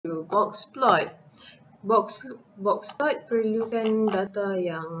box plot. Box plot perlukan data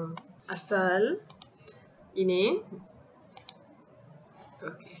yang asal. Ini.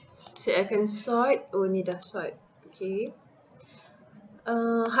 Okay. Saya akan sort. Oh, ni dah sort. Okay.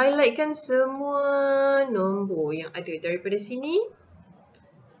 Highlightkan semua nombor yang ada daripada sini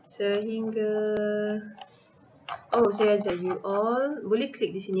sehingga saya ajar you all. Boleh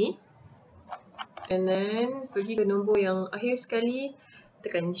klik di sini. And then pergi ke nombor yang akhir sekali.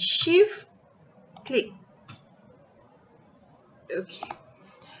 Tekan shift. Klik. Okay.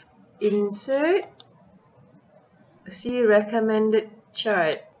 Insert. See recommended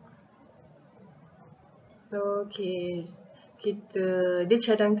chart. Okay. Dia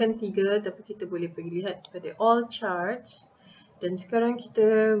cadangkan 3 tapi kita boleh pergi lihat pada all charts. Dan sekarang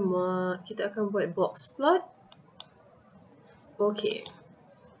kita akan buat box plot. Okay.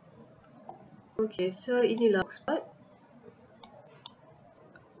 Okay, so inilah box plot.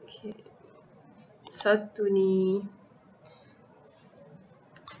 Okay. Satu ni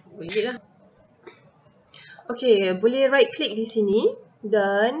boleh lah. Okay, boleh right click di sini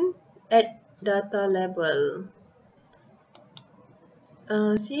dan add data label.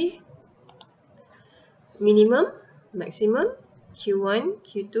 See? Minimum, maximum, Q1,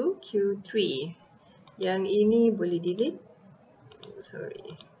 Q2, Q3. Yang ini boleh delete.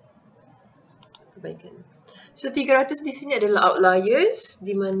 Sorry. Abaikan. So 300 di sini adalah outliers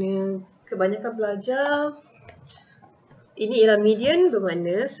di mana kebanyakan pelajar. Ini ialah median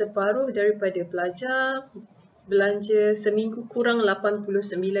bermakna separuh daripada pelajar belanja seminggu kurang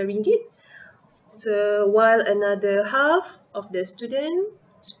RM89. So while another half of the student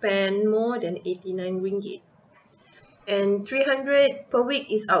spend more than RM89. And 300 per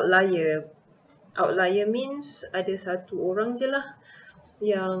week is outlier. Outlier means ada satu orang je lah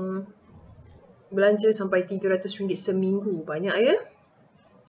yang belanja sampai RM300 seminggu. Banyak ya?